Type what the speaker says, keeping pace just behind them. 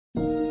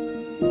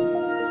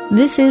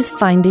This is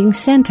Finding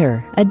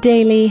Center, a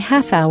daily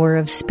half-hour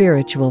of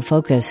spiritual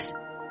focus.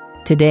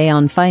 Today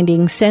on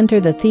Finding Center,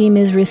 the theme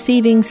is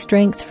Receiving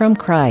Strength from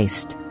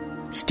Christ.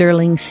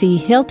 Sterling C.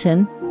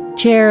 Hilton,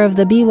 chair of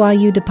the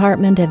BYU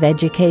Department of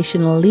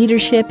Educational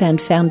Leadership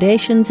and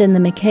Foundations in the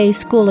McKay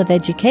School of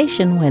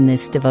Education when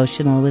this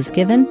devotional was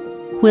given,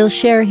 will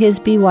share his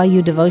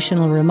BYU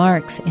devotional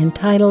remarks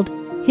entitled,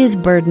 His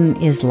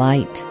Burden is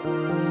Light.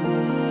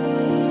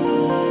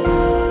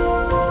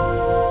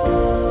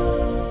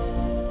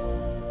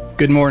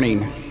 Good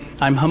morning.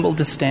 I'm humbled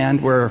to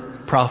stand where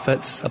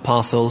prophets,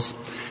 apostles,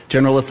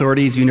 general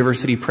authorities,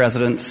 university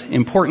presidents,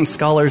 important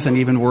scholars, and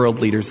even world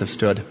leaders have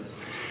stood.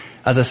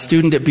 As a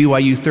student at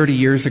BYU 30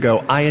 years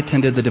ago, I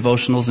attended the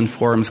devotionals and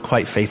forums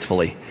quite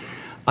faithfully.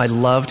 I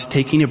loved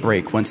taking a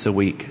break once a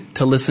week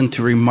to listen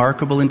to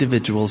remarkable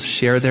individuals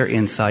share their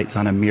insights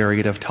on a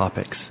myriad of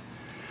topics.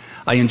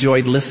 I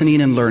enjoyed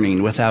listening and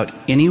learning without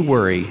any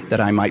worry that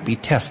I might be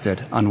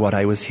tested on what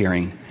I was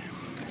hearing.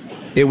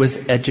 It was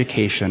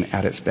education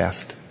at its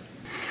best.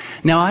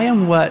 Now, I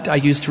am what I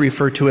used to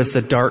refer to as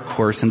the dark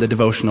horse in the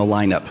devotional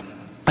lineup.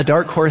 A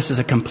dark horse is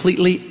a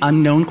completely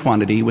unknown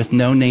quantity with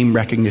no name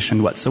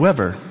recognition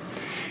whatsoever.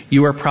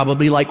 You are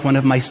probably like one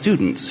of my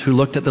students who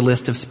looked at the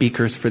list of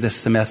speakers for this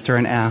semester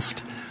and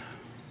asked,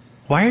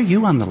 "Why are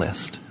you on the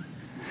list?"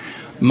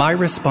 My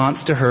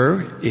response to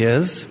her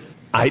is,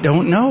 "I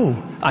don't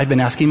know. I've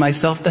been asking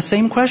myself the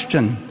same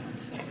question.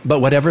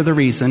 But whatever the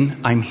reason,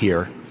 I'm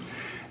here.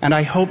 And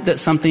I hope that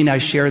something I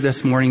share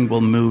this morning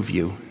will move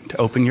you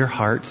to open your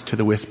hearts to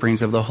the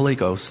whisperings of the Holy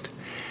Ghost,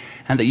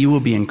 and that you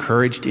will be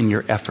encouraged in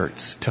your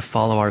efforts to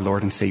follow our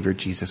Lord and Savior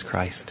Jesus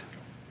Christ."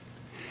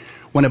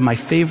 One of my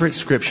favorite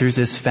scriptures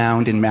is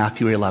found in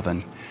Matthew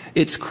 11.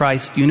 It's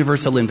Christ's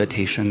universal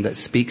invitation that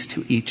speaks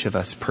to each of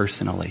us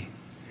personally.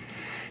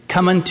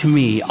 "Come unto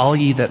me, all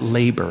ye that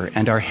labor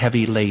and are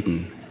heavy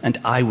laden, and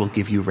I will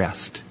give you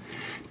rest.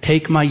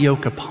 Take my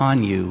yoke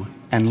upon you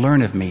and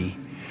learn of me,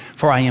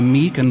 for I am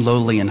meek and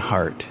lowly in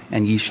heart,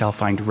 and ye shall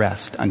find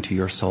rest unto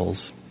your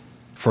souls.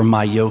 For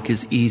my yoke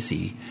is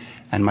easy,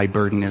 and my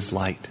burden is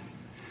light."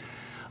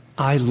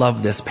 I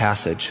love this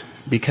passage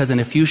because in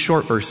a few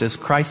short verses,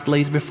 Christ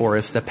lays before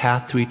us the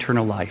path to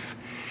eternal life.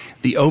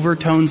 The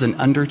overtones and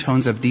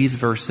undertones of these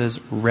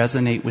verses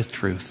resonate with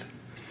truth.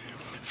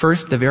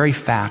 First, the very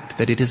fact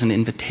that it is an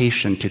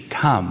invitation to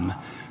come,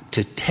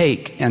 to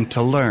take, and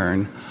to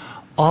learn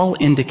all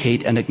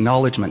indicate an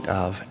acknowledgement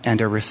of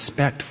and a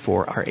respect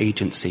for our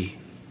agency.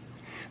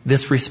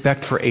 This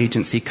respect for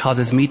agency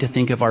causes me to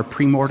think of our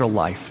premortal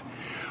life,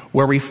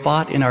 where we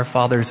fought in our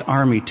Father's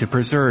army to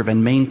preserve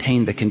and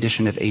maintain the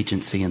condition of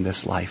agency in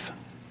this life.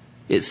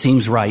 It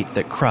seems right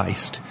that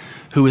Christ,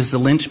 who is the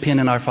linchpin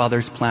in our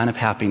Father's plan of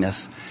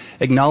happiness,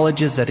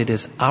 acknowledges that it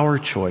is our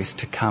choice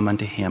to come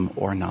unto Him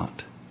or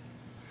not.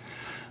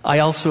 I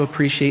also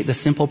appreciate the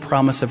simple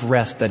promise of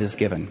rest that is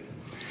given.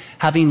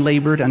 Having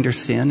labored under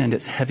sin and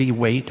its heavy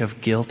weight of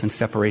guilt and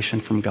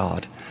separation from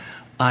God,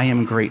 I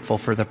am grateful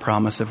for the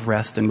promise of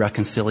rest and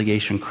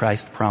reconciliation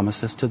Christ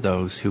promises to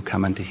those who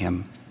come unto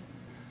Him.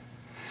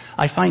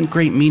 I find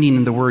great meaning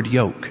in the word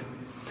yoke.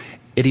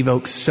 It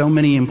evokes so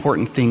many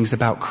important things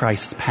about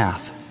Christ's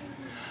path.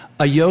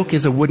 A yoke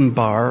is a wooden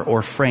bar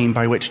or frame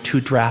by which two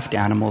draft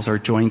animals are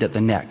joined at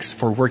the necks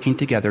for working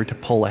together to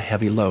pull a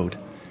heavy load.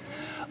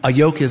 A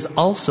yoke is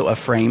also a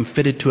frame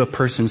fitted to a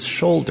person's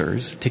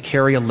shoulders to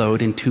carry a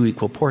load in two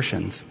equal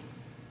portions.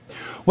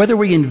 Whether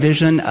we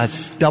envision a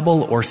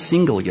double or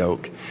single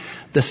yoke,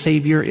 the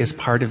Savior is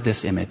part of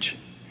this image.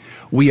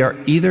 We are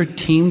either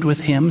teamed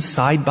with Him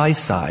side by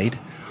side,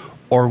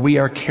 or we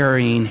are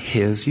carrying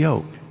His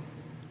yoke.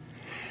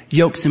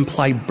 Yokes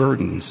imply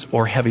burdens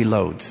or heavy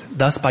loads.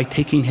 Thus, by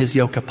taking His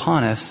yoke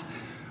upon us,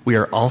 we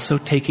are also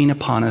taking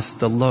upon us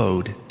the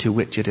load to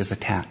which it is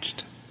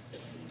attached.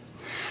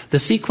 The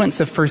sequence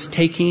of first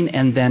taking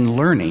and then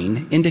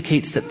learning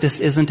indicates that this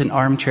isn't an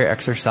armchair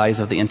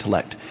exercise of the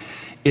intellect.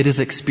 It is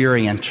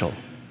experiential.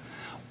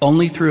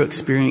 Only through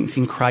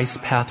experiencing Christ's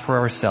path for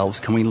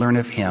ourselves can we learn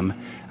of Him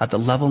at the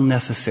level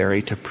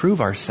necessary to prove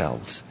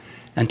ourselves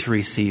and to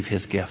receive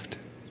His gift.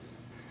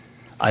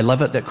 I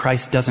love it that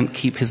Christ doesn't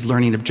keep His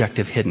learning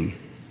objective hidden.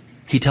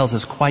 He tells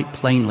us quite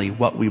plainly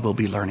what we will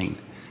be learning.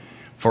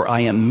 "For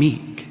I am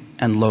meek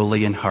and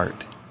lowly in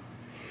heart."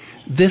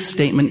 This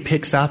statement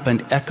picks up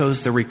and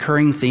echoes the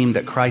recurring theme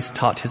that Christ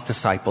taught His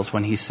disciples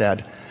when He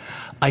said,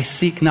 "I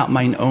seek not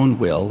mine own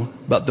will,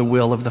 but the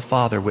will of the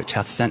Father which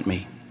hath sent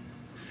me."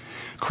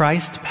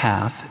 Christ's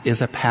path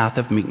is a path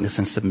of meekness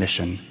and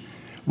submission.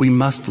 We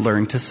must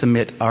learn to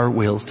submit our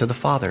wills to the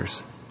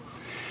Father's.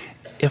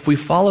 If we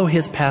follow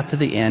His path to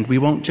the end, we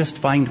won't just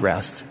find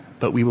rest,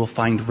 but we will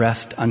find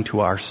rest unto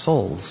our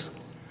souls.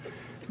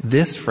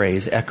 This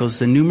phrase echoes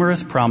the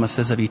numerous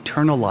promises of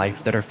eternal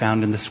life that are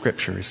found in the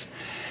Scriptures,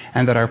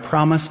 and that are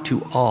promised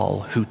to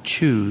all who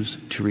choose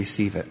to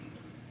receive it.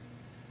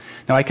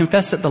 Now, I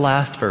confess that the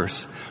last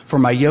verse, "For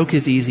my yoke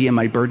is easy and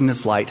my burden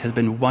is light," has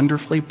been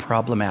wonderfully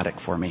problematic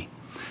for me,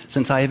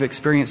 since I have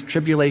experienced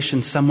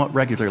tribulation somewhat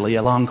regularly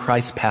along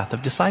Christ's path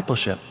of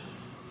discipleship.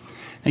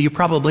 Now, you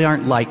probably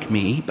aren't like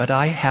me, but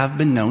I have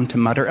been known to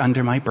mutter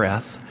under my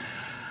breath,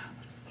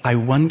 I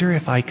wonder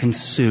if I can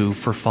sue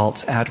for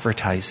false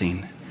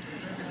advertising.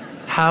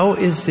 How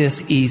is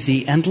this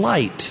easy and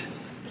light?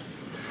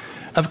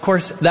 Of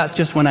course, that's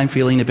just when I'm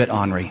feeling a bit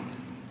ornery.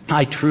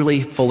 I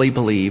truly, fully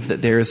believe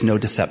that there is no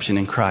deception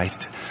in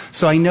Christ.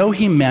 So I know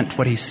he meant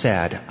what he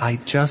said. I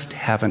just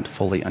haven't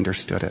fully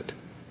understood it.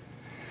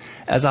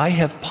 As I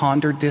have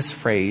pondered this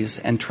phrase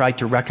and tried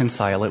to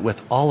reconcile it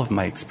with all of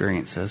my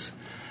experiences,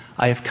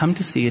 I have come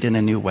to see it in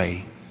a new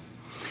way.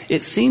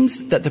 It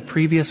seems that the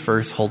previous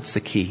verse holds the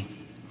key.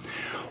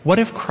 What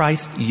if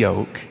Christ's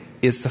yoke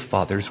is the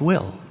Father's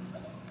will?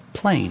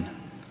 Plain,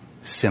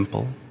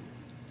 simple,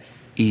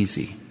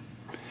 easy.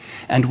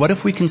 And what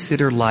if we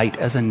consider light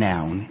as a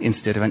noun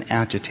instead of an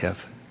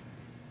adjective?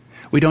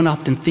 We don't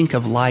often think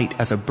of light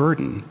as a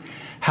burden.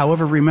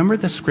 However, remember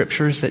the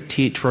scriptures that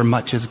teach where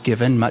much is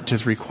given, much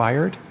is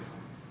required?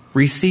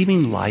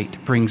 Receiving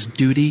light brings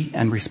duty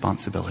and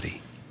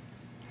responsibility.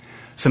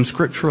 Some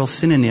scriptural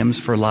synonyms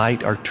for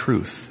light are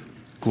truth,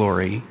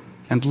 glory,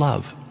 and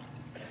love.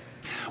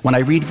 When I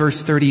read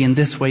verse 30 in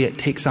this way, it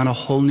takes on a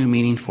whole new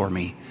meaning for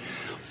me.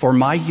 For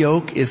my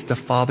yoke is the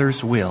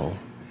Father's will,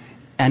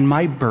 and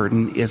my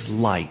burden is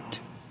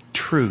light,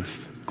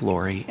 truth,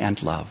 glory,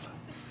 and love.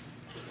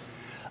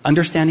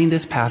 Understanding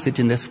this passage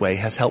in this way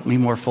has helped me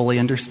more fully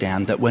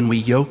understand that when we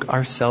yoke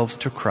ourselves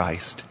to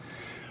Christ,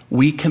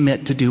 we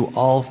commit to do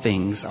all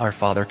things our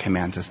Father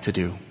commands us to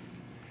do.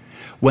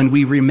 When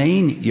we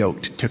remain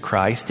yoked to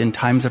Christ in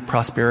times of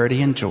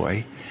prosperity and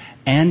joy,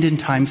 and in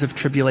times of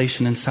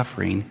tribulation and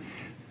suffering,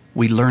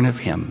 we learn of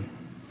him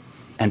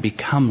and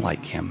become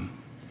like him.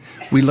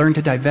 We learn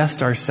to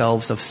divest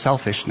ourselves of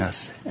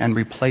selfishness and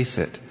replace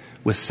it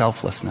with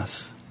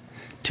selflessness,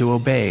 to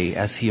obey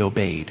as he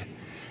obeyed,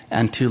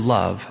 and to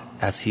love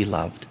as he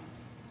loved.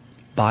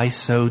 By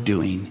so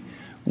doing,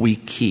 we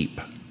keep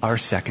our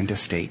second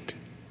estate.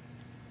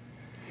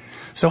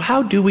 So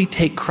how do we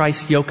take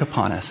Christ's yoke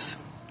upon us?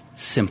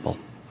 Simple.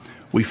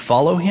 We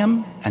follow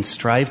him and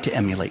strive to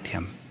emulate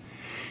him.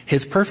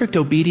 His perfect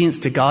obedience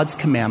to God's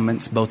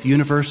commandments, both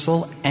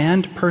universal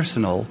and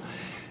personal,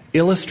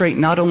 illustrate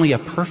not only a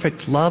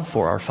perfect love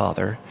for our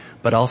Father,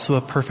 but also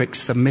a perfect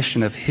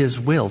submission of his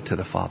will to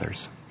the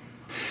Father's.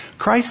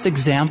 Christ's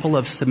example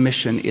of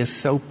submission is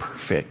so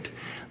perfect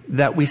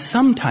that we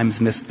sometimes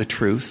miss the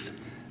truth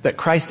that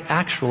Christ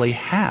actually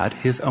had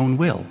his own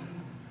will.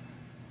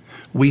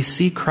 We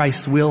see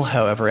Christ's will,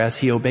 however, as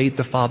he obeyed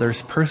the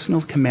Father's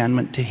personal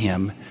commandment to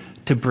him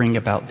to bring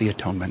about the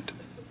atonement.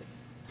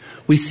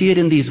 We see it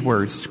in these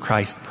words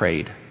Christ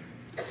prayed,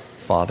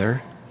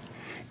 Father,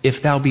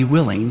 if thou be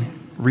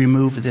willing,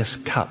 remove this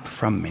cup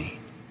from me.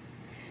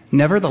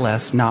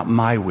 Nevertheless, not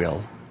my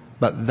will,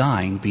 but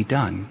thine be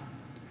done.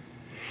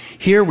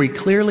 Here we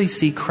clearly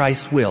see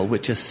Christ's will,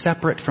 which is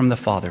separate from the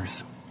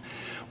Father's.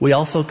 We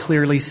also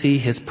clearly see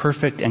his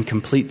perfect and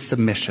complete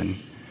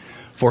submission,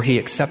 for he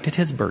accepted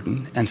his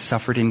burden and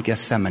suffered in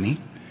Gethsemane,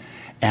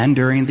 and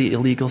during the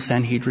illegal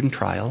Sanhedrin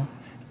trial,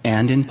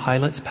 and in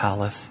Pilate's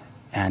palace,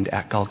 and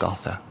at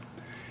Golgotha.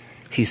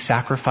 He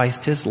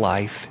sacrificed his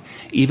life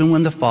even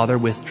when the Father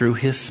withdrew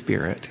his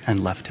Spirit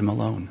and left him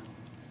alone.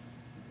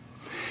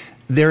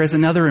 There is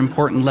another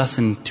important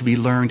lesson to be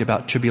learned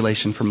about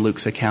tribulation from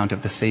Luke's account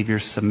of the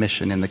Savior's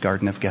submission in the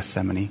Garden of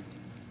Gethsemane.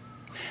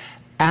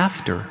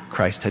 After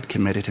Christ had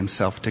committed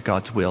himself to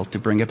God's will to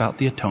bring about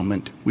the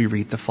atonement, we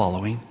read the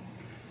following.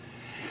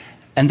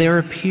 And there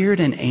appeared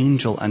an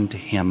angel unto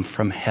him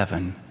from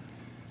heaven,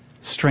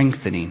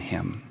 strengthening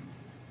him.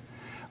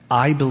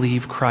 I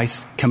believe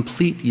Christ's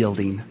complete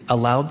yielding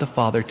allowed the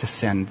Father to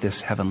send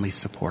this heavenly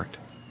support.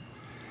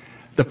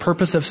 The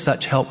purpose of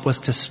such help was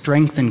to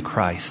strengthen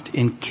Christ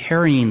in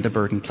carrying the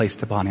burden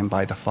placed upon him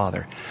by the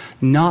Father,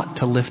 not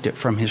to lift it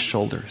from his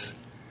shoulders.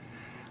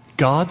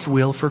 God's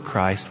will for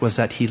Christ was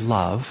that he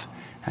love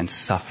and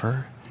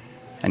suffer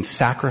and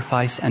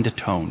sacrifice and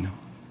atone.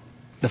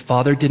 The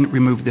Father didn't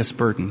remove this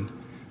burden,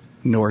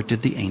 nor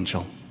did the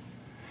angel.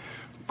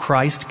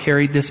 Christ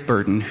carried this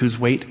burden whose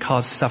weight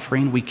caused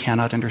suffering we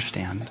cannot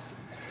understand.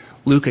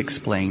 Luke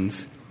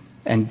explains,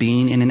 and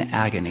being in an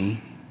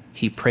agony,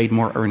 he prayed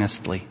more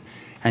earnestly,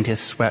 and his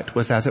sweat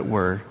was, as it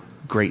were,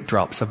 great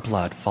drops of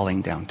blood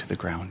falling down to the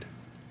ground.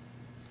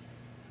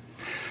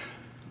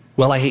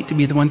 Well, I hate to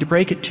be the one to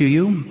break it to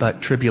you,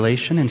 but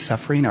tribulation and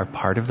suffering are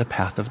part of the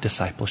path of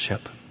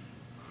discipleship.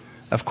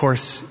 Of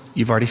course,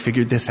 you've already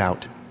figured this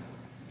out.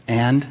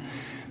 And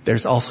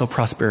there's also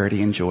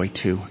prosperity and joy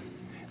too,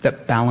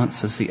 that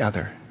balances the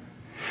other.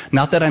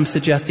 Not that I'm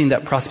suggesting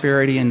that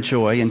prosperity and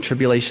joy and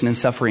tribulation and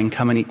suffering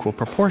come in equal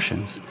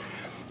proportions.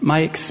 My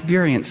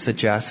experience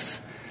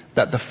suggests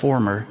that the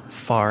former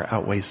far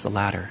outweighs the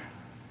latter.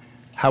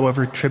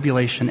 However,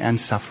 tribulation and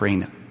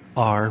suffering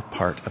are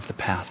part of the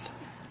path.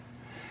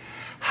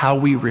 How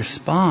we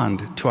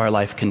respond to our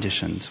life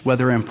conditions,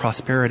 whether in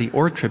prosperity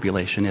or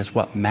tribulation, is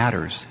what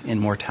matters in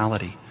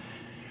mortality.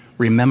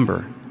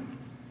 Remember,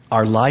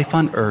 our life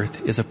on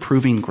earth is a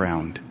proving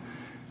ground,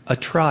 a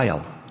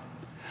trial.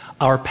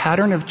 Our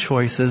pattern of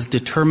choices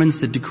determines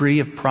the degree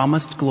of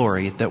promised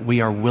glory that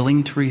we are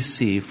willing to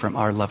receive from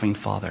our loving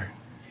Father.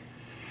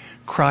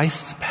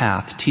 Christ's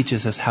path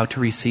teaches us how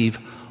to receive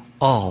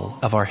all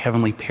of our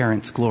heavenly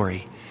parents'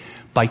 glory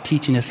by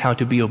teaching us how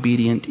to be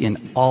obedient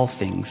in all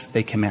things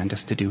they command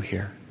us to do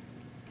here.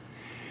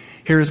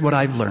 Here is what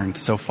I've learned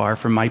so far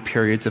from my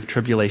periods of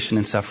tribulation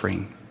and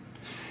suffering.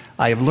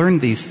 I have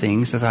learned these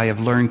things as I have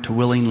learned to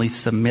willingly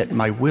submit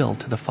my will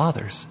to the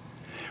Father's.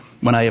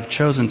 When I have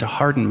chosen to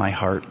harden my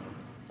heart,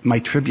 my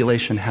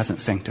tribulation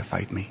hasn't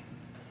sanctified me.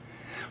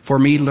 For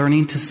me,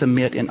 learning to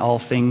submit in all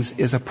things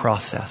is a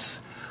process.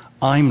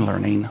 I'm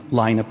learning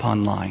line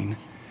upon line,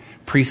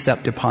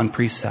 precept upon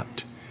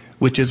precept,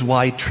 which is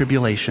why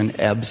tribulation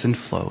ebbs and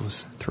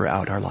flows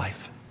throughout our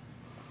life.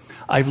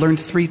 I've learned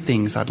 3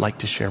 things I'd like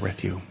to share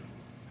with you.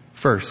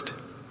 First,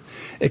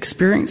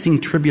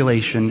 experiencing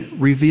tribulation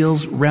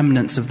reveals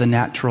remnants of the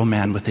natural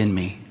man within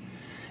me,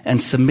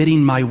 and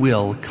submitting my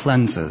will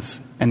cleanses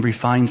and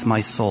refines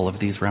my soul of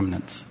these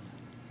remnants.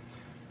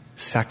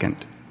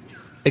 Second,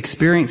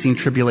 experiencing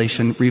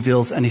tribulation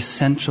reveals an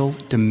essential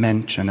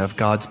dimension of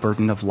God's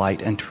burden of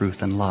light and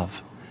truth and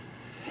love.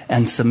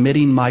 And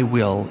submitting my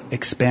will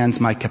expands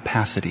my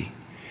capacity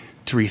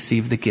to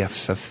receive the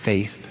gifts of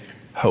faith,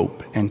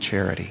 hope, and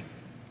charity.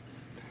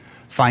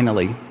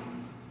 Finally,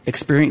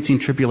 experiencing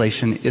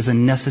tribulation is a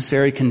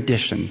necessary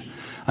condition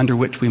under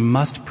which we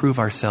must prove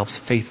ourselves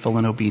faithful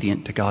and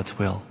obedient to God's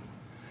will.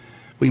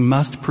 We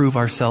must prove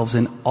ourselves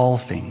in all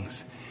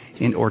things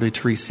in order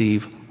to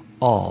receive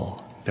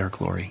all their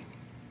glory.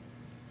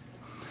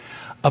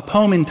 A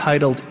poem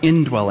entitled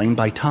Indwelling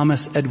by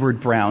Thomas Edward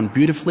Brown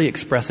beautifully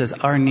expresses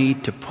our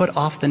need to put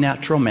off the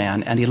natural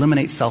man and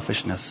eliminate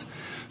selfishness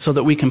so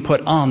that we can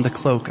put on the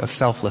cloak of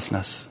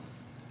selflessness.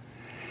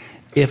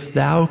 If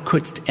thou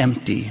couldst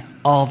empty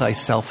all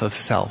thyself of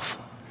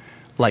self,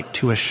 like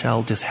to a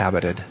shell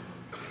dishabited,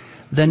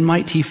 then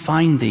might he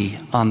find thee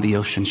on the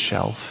ocean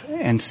shelf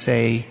and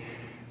say,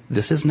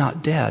 this is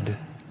not dead,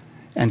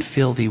 and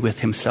fill thee with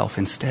himself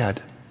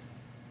instead.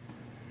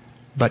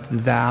 But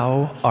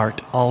thou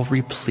art all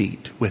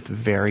replete with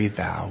very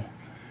thou,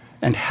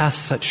 and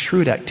hast such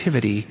shrewd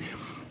activity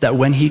that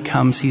when he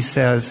comes he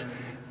says,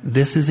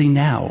 this is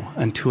enow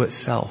unto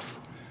itself,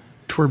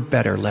 'twere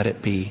better let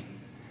it be.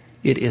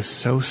 It is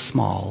so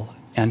small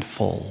and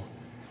full,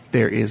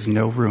 there is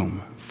no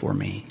room for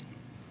me.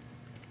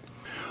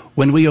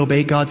 When we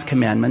obey God's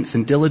commandments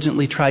and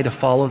diligently try to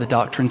follow the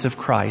doctrines of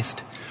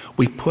Christ,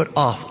 we put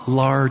off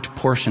large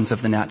portions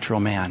of the natural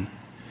man.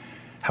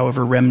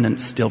 However,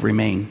 remnants still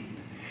remain.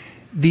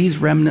 These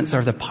remnants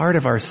are the part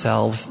of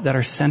ourselves that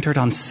are centered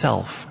on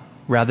self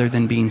rather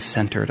than being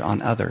centered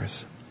on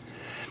others.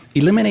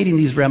 Eliminating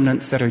these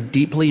remnants that are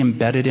deeply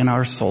embedded in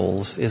our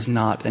souls is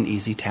not an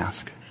easy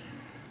task.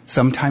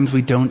 Sometimes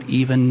we don't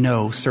even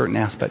know certain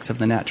aspects of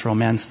the natural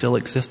man still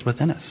exist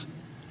within us.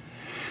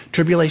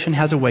 Tribulation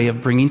has a way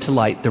of bringing to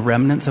light the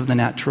remnants of the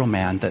natural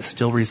man that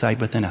still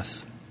reside within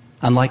us.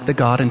 Unlike the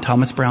God in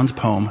Thomas Brown's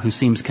poem who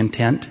seems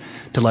content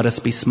to let us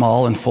be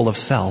small and full of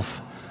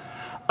self,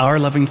 our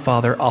loving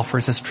Father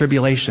offers us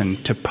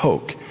tribulation to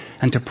poke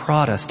and to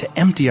prod us to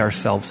empty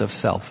ourselves of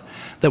self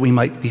that we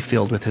might be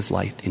filled with his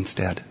light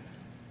instead.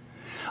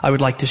 I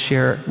would like to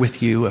share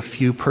with you a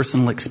few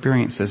personal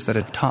experiences that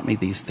have taught me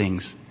these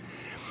things.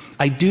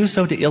 I do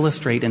so to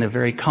illustrate in a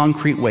very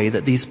concrete way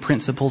that these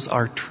principles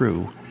are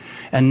true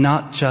and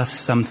not just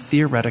some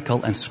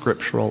theoretical and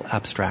scriptural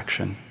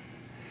abstraction.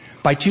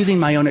 By choosing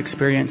my own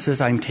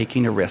experiences, I'm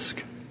taking a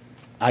risk.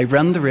 I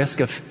run the risk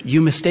of you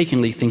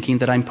mistakenly thinking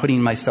that I'm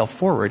putting myself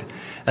forward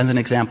as an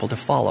example to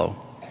follow.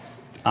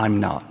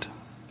 I'm not.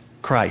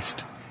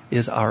 Christ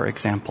is our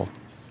example.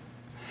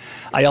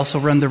 I also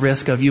run the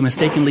risk of you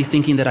mistakenly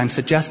thinking that I'm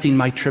suggesting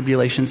my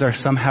tribulations are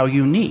somehow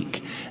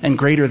unique and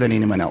greater than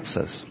anyone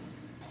else's.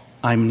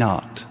 I'm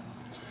not.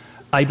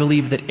 I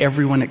believe that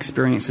everyone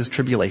experiences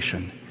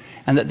tribulation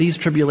and that these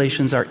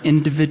tribulations are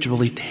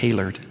individually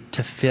tailored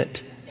to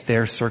fit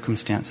their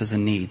circumstances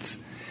and needs,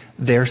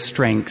 their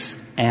strengths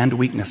and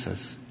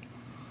weaknesses.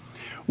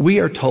 We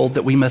are told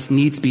that we must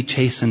needs be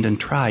chastened and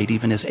tried,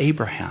 even as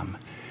Abraham,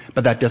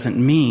 but that doesn't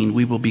mean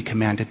we will be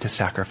commanded to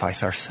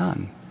sacrifice our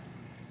son.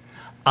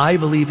 I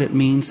believe it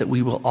means that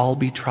we will all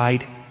be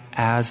tried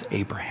as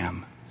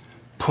Abraham,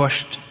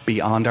 pushed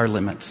beyond our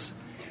limits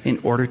in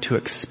order to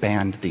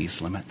expand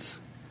these limits.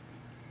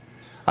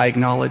 I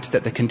acknowledge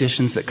that the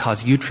conditions that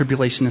cause you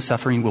tribulation and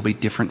suffering will be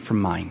different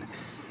from mine.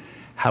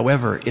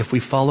 However, if we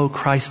follow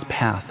Christ's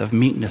path of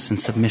meekness and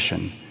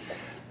submission,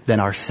 then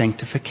our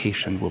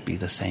sanctification will be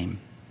the same.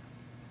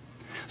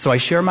 So I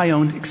share my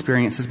own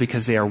experiences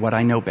because they are what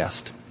I know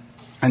best.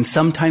 And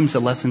sometimes the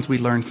lessons we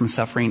learn from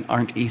suffering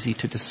aren't easy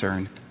to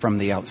discern from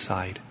the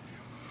outside.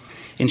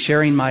 In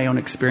sharing my own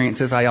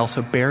experiences, I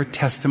also bear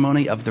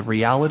testimony of the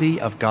reality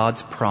of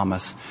God's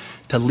promise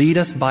to lead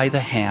us by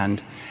the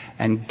hand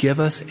and give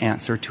us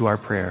answer to our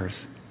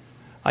prayers.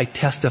 I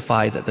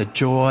testify that the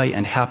joy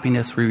and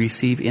happiness we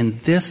receive in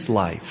this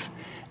life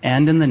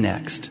and in the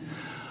next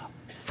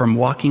from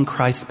walking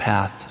Christ's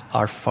path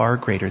are far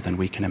greater than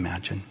we can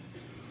imagine.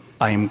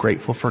 I am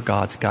grateful for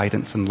God's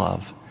guidance and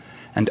love,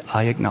 and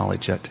I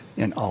acknowledge it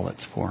in all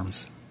its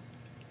forms.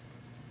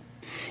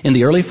 In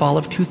the early fall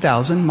of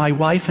 2000, my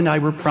wife and I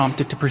were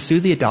prompted to pursue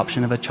the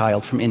adoption of a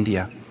child from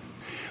India.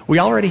 We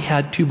already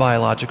had 2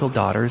 biological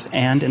daughters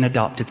and an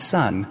adopted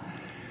son,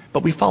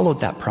 but we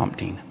followed that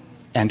prompting.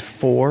 And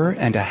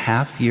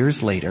 4.5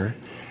 years later,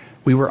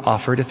 we were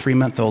offered a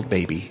 3-month-old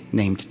baby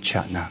named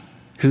Chetna,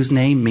 whose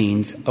name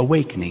means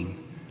awakening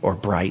or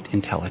bright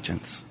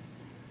intelligence.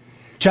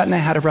 Chetna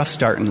had a rough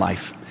start in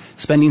life,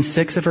 spending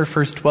 6 of her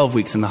first 12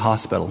 weeks in the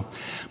hospital,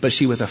 but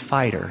she was a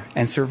fighter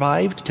and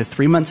survived to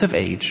 3 months of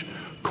age,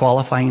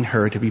 qualifying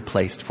her to be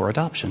placed for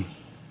adoption.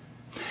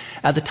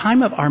 At the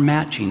time of our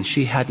matching,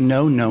 she had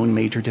no known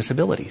major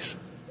disabilities.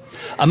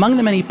 Among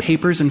the many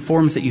papers and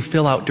forms that you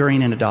fill out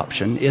during an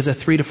adoption is a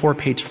 3 to 4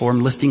 page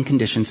form listing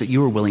conditions that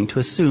you are willing to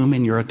assume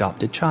in your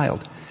adopted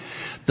child.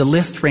 The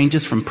list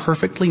ranges from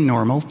perfectly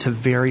normal to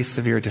very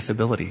severe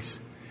disabilities.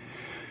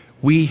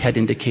 We had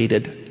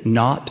indicated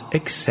not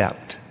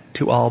accept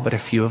to all but a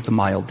few of the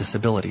mild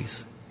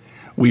disabilities.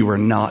 We were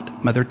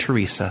not Mother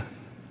Teresa.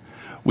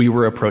 We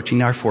were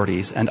approaching our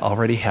 40s and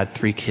already had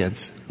 3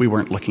 kids. We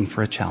weren't looking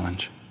for a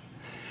challenge.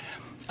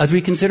 As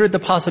we considered the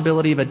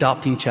possibility of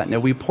adopting Chetna,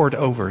 we pored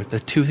over the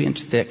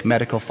 2-inch thick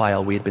medical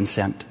file we had been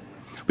sent.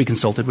 We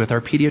consulted with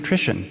our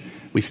pediatrician.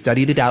 We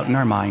studied it out in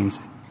our minds.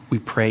 We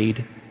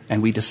prayed,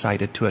 and we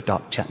decided to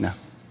adopt Chetna.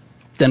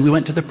 Then we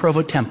went to the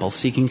Provo Temple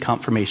seeking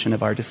confirmation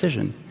of our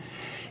decision.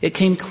 It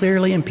came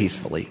clearly and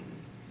peacefully.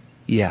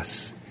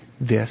 Yes,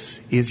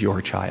 this is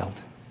your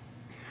child.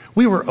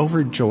 We were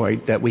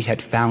overjoyed that we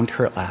had found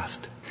her at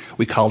last.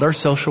 We called our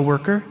social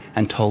worker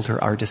and told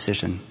her our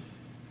decision.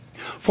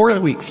 4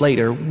 weeks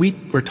later, we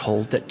were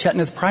told that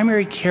Chetna's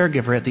primary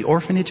caregiver at the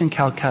orphanage in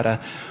Calcutta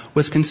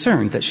was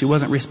concerned that she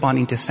wasn't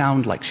responding to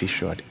sound like she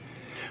should.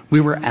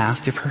 We were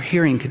asked if her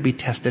hearing could be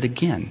tested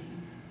again.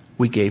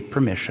 We gave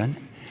permission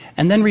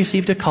and then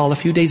received a call a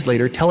few days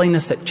later telling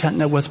us that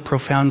Chetna was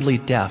profoundly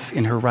deaf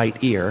in her right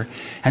ear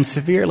and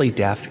severely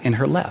deaf in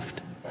her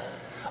left.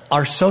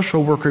 Our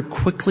social worker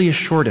quickly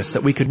assured us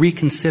that we could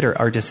reconsider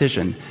our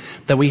decision,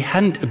 that we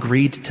hadn't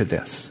agreed to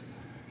this.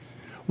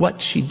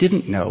 What she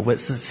didn't know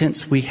was that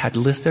since we had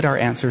listed our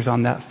answers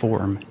on that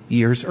form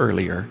years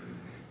earlier,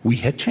 we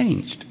had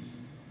changed.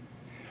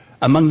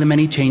 Among the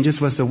many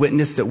changes was the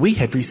witness that we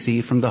had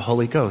received from the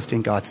Holy Ghost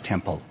in God's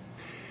temple.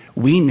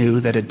 We knew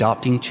that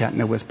adopting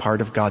Chetna was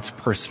part of God's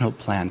personal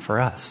plan for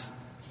us.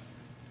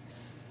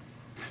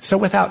 So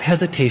without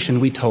hesitation,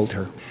 we told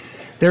her,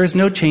 there is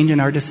no change in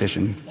our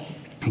decision.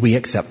 We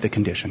accept the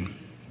condition.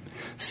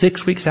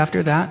 6 weeks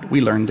after that,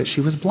 we learned that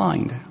she was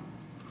blind.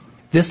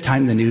 This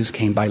time the news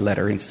came by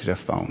letter instead of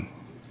phone.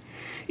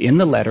 In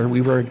the letter,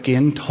 we were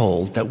again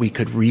told that we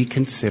could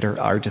reconsider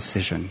our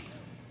decision.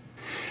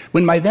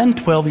 When my then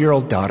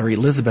 12-year-old daughter,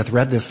 Elizabeth,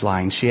 read this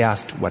line, she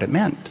asked what it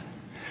meant.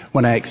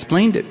 When I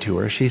explained it to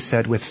her, she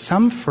said with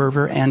some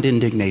fervor and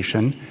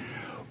indignation,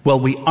 "Well,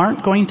 we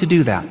aren't going to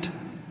do that."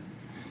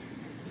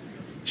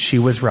 She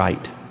was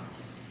right.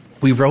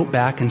 We wrote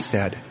back and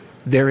said,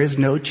 there is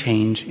no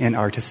change in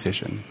our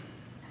decision.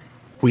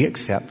 We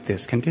accept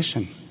this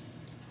condition.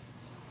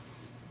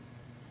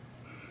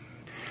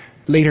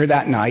 Later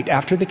that night,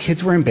 after the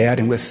kids were in bed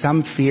and with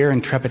some fear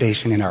and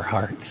trepidation in our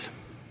hearts,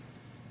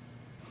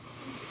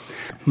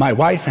 my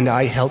wife and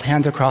I held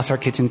hands across our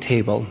kitchen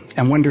table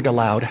and wondered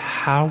aloud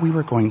how we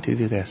were going to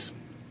do this.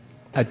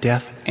 A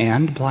deaf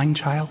and blind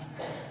child?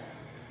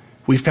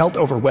 We felt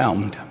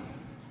overwhelmed,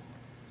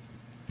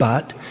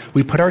 but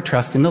we put our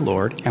trust in the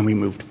Lord and we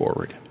moved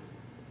forward.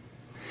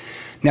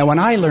 Now, when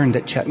I learned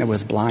that Chetna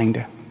was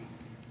blind,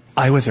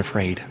 I was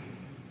afraid.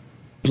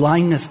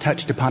 Blindness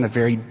touched upon a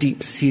very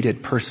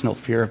deep-seated personal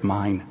fear of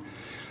mine.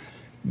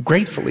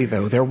 Gratefully,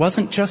 though, there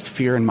wasn't just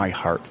fear in my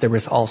heart, there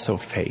was also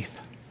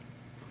faith.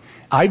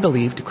 I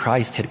believed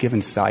Christ had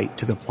given sight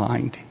to the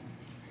blind.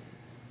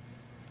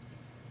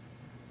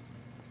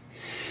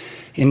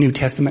 In New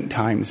Testament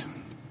times,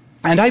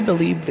 and I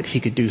believed that he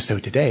could do so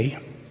today.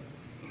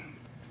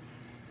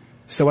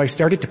 So I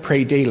started to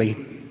pray daily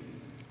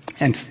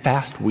and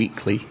fast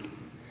weekly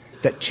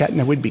that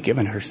Chetna would be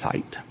given her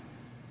sight.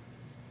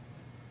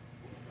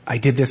 I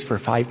did this for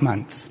 5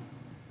 months.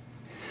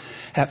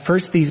 At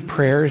first, these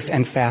prayers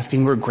and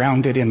fasting were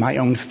grounded in my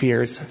own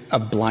fears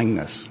of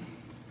blindness.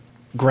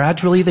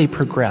 Gradually, they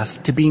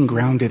progressed to being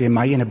grounded in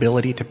my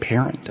inability to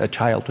parent a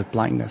child with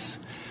blindness,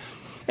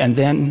 and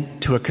then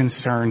to a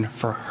concern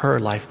for her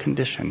life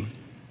condition.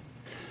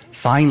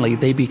 Finally,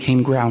 they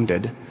became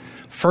grounded,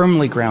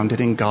 firmly grounded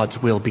in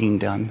God's will being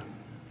done,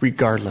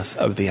 regardless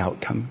of the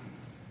outcome.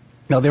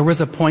 Now, there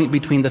was a point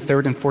between the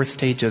 3rd and 4th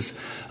stages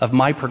of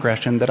my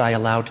progression that I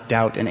allowed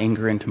doubt and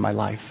anger into my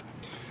life.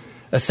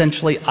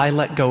 Essentially, I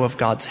let go of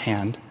God's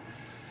hand.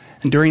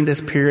 And during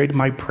this period,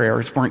 my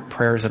prayers weren't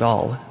prayers at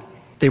all.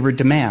 They were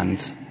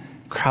demands,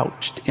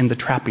 crouched in the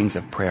trappings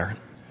of prayer.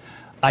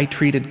 I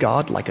treated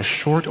God like a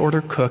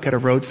short-order cook at a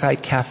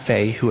roadside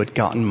cafe who had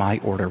gotten my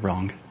order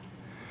wrong.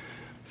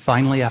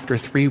 Finally, after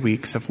 3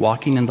 weeks of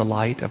walking in the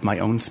light of my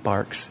own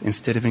sparks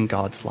instead of in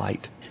God's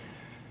light,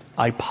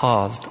 I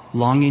paused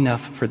long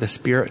enough for the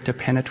Spirit to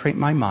penetrate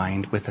my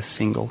mind with a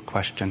single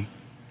question.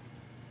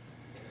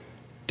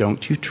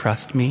 Don't you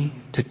trust me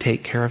to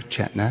take care of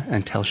Chetna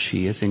until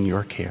she is in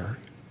your care?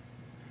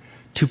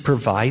 To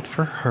provide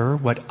for her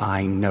what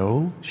I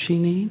know she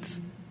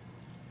needs?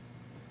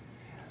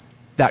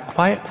 That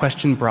quiet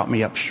question brought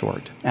me up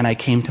short, and I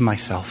came to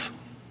myself.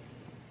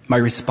 My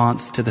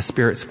response to the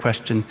Spirit's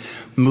question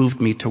moved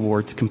me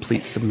towards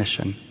complete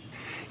submission.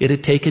 It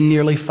had taken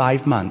nearly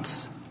 5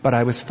 months, but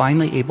I was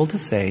finally able to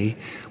say,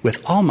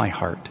 with all my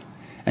heart,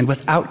 and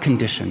without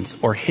conditions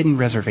or hidden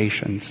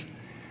reservations,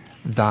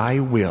 "Thy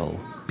will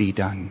be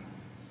done."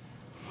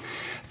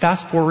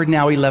 Fast forward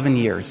now 11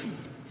 years,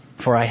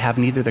 for I have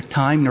neither the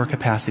time nor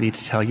capacity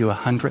to tell you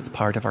 100th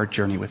part of our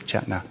journey with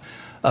Chetna,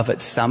 of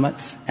its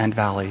summits and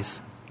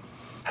valleys.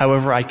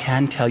 However, I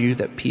can tell you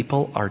that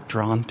people are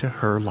drawn to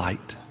her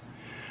light.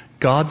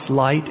 God's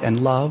light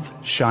and love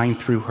shine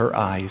through her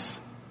eyes.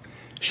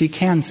 She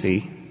can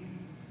see.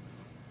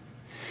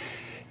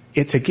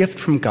 It's a gift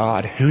from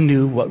God who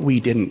knew what we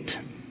didn't.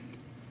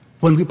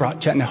 When we brought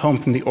Chetna home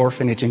from the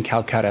orphanage in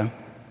Calcutta,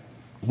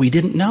 we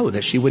didn't know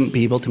that she wouldn't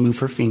be able to move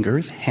her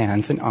fingers,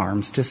 hands, and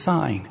arms to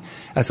sign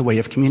as a way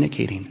of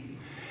communicating.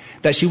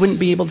 That she wouldn't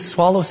be able to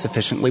swallow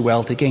sufficiently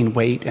well to gain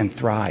weight and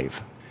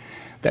thrive.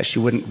 That she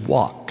wouldn't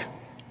walk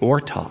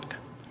or talk.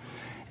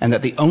 And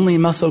that the only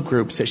muscle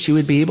groups that she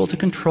would be able to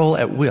control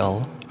at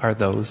will are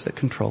those that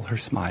control her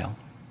smile.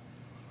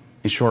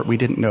 In short, we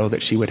didn't know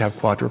that she would have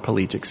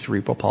quadriplegic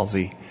cerebral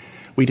palsy.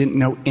 We didn't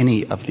know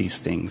any of these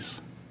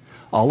things.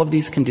 All of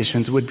these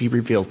conditions would be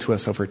revealed to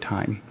us over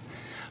time.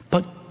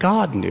 But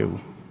God knew.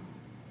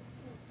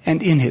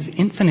 And in his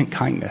infinite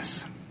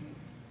kindness,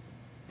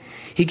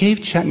 he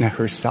gave Chetna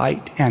her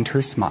sight and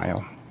her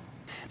smile,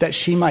 that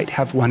she might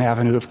have one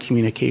avenue of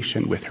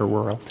communication with her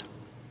world.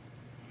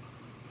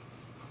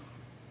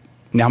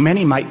 Now,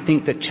 many might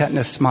think that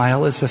Chetna's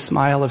smile is the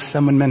smile of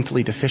someone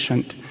mentally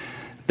deficient,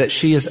 that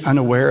she is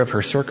unaware of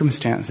her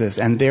circumstances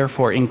and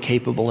therefore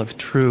incapable of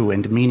true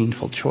and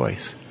meaningful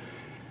choice.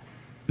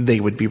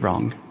 They would be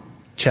wrong.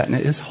 Chetna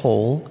is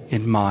whole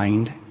in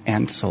mind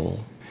and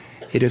soul.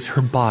 It is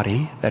her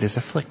body that is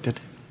afflicted.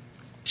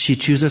 She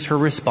chooses her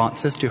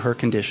responses to her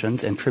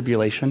conditions and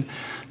tribulation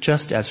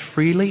just as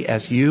freely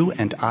as you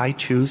and I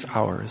choose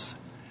ours.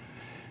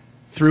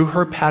 Through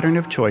her pattern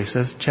of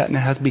choices, Chetna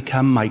has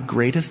become my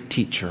greatest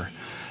teacher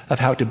of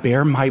how to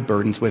bear my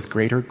burdens with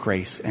greater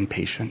grace and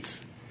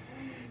patience.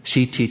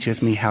 She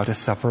teaches me how to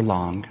suffer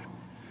long,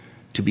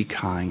 to be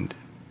kind,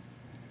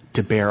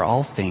 to bear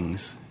all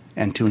things,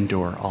 and to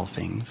endure all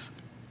things.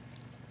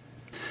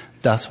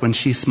 Thus, when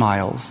she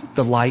smiles,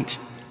 the light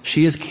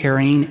she is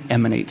carrying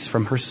emanates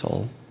from her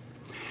soul.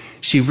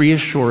 She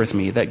reassures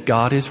me that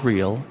God is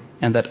real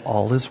and that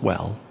all is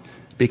well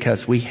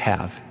because we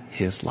have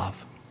his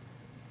love.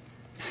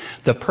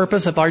 The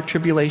purpose of our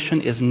tribulation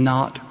is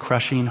not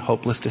crushing,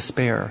 hopeless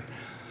despair.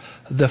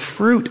 The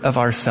fruit of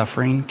our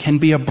suffering can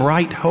be a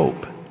bright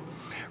hope.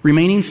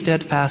 Remaining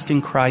steadfast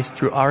in Christ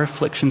through our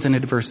afflictions and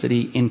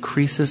adversity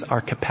increases our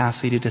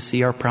capacity to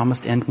see our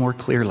promised end more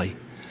clearly.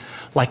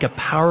 Like a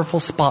powerful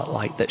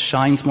spotlight that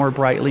shines more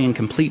brightly in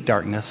complete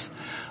darkness,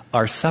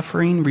 our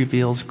suffering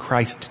reveals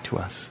Christ to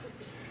us.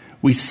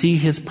 We see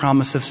his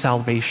promise of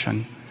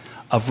salvation,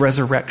 of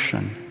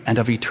resurrection, and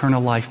of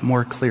eternal life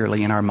more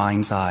clearly in our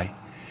mind's eye.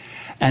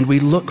 And we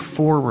look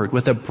forward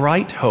with a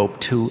bright hope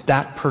to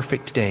that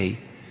perfect day,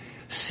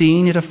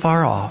 seeing it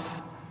afar off,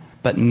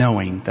 but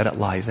knowing that it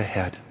lies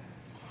ahead.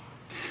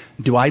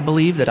 Do I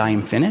believe that I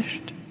am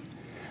finished?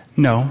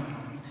 No,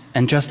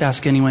 and just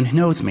ask anyone who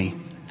knows me.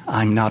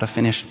 I'm not a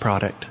finished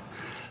product.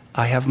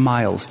 I have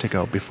miles to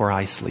go before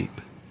I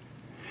sleep.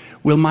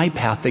 Will my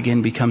path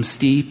again become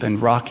steep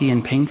and rocky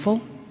and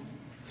painful?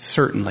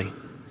 Certainly.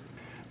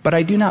 But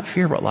I do not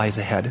fear what lies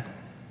ahead.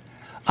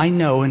 I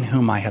know in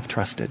whom I have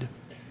trusted.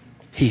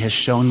 He has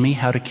shown me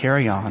how to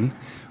carry on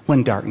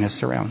when darkness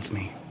surrounds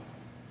me.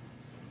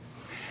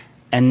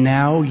 And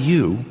now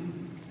you,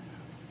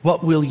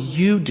 what will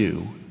you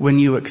do when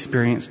you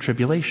experience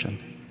tribulation?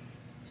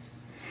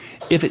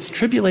 If it's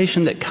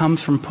tribulation that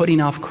comes from putting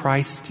off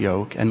Christ's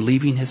yoke and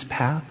leaving his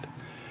path,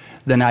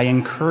 then I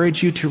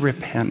encourage you to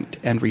repent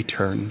and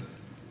return.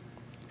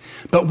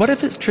 But what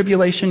if it's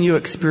tribulation you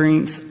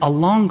experience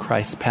along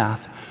Christ's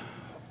path?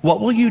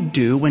 What will you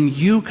do when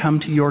you come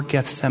to your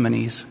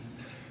Gethsemanes?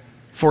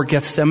 For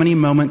Gethsemane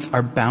moments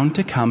are bound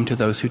to come to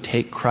those who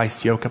take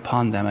Christ's yoke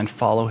upon them and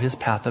follow his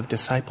path of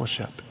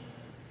discipleship.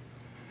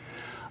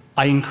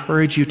 I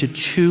encourage you to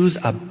choose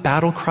a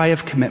battle cry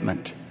of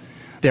commitment.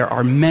 There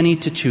are many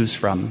to choose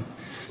from.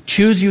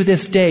 Choose you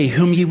this day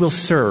whom ye will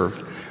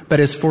serve. But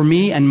as for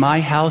me and my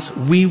house,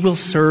 we will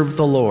serve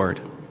the Lord.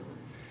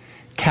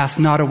 Cast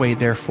not away,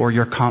 therefore,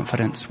 your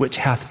confidence, which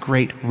hath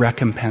great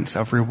recompense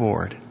of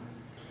reward.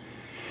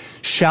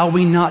 Shall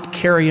we not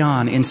carry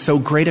on in so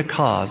great a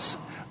cause?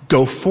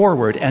 Go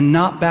forward and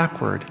not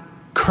backward.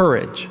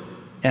 Courage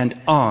and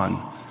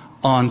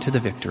on to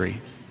the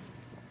victory.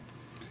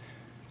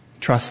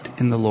 Trust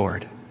in the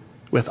Lord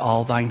with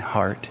all thine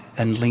heart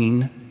and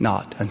lean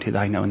not unto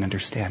thine own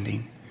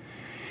understanding.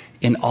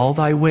 In all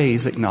thy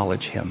ways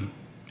acknowledge him,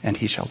 and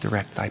he shall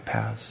direct thy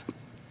paths.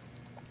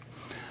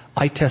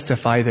 I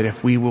testify that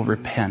if we will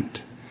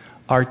repent,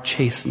 our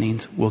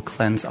chastenings will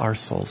cleanse our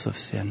souls of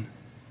sin.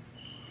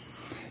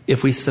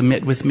 If we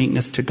submit with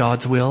meekness to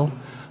God's will,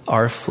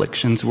 our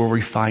afflictions will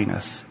refine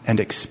us and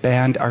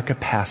expand our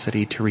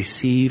capacity to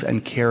receive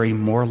and carry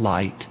more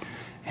light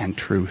and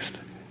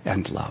truth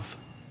and love.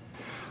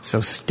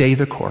 So stay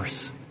the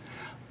course.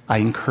 I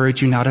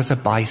encourage you not as a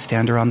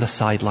bystander on the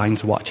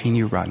sidelines watching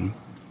you run,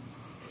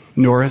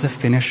 nor as a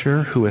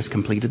finisher who has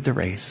completed the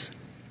race,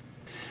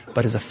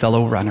 but as a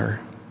fellow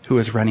runner who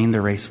is running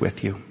the race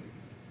with you.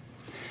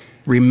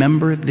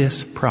 Remember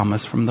this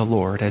promise from the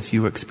Lord as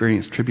you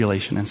experience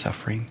tribulation and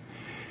suffering.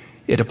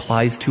 It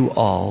applies to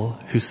all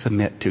who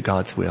submit to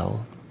God's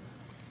will.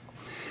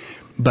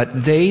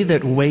 But they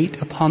that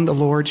wait upon the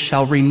Lord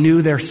shall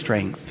renew their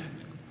strength.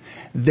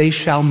 They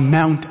shall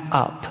mount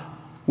up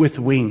with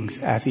wings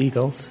as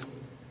eagles.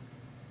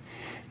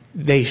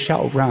 They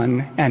shall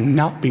run and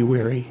not be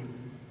weary,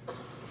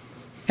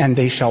 and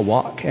they shall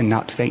walk and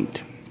not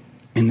faint.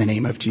 In the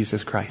name of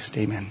Jesus Christ,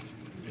 amen.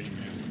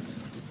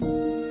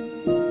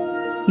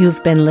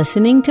 You've been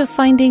listening to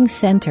Finding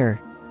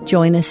Center.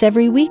 Join us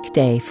every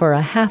weekday for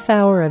a half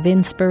hour of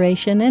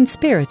inspiration and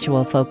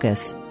spiritual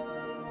focus.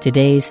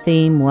 Today's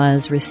theme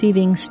was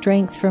Receiving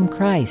Strength from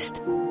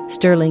Christ.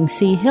 Sterling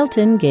C.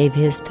 Hilton gave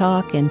his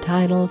talk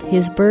entitled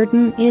His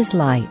Burden is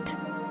Light.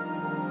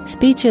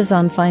 Speeches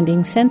on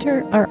Finding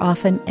Center are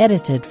often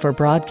edited for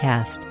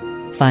broadcast.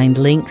 Find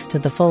links to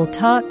the full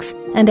talks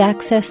and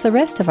access the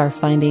rest of our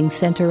Finding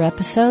Center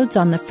episodes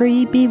on the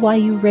free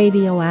BYU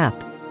Radio app,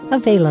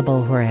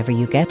 available wherever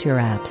you get your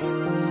apps.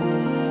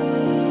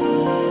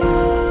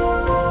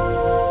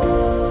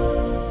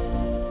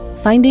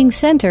 Finding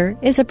Center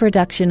is a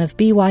production of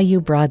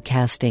BYU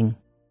Broadcasting.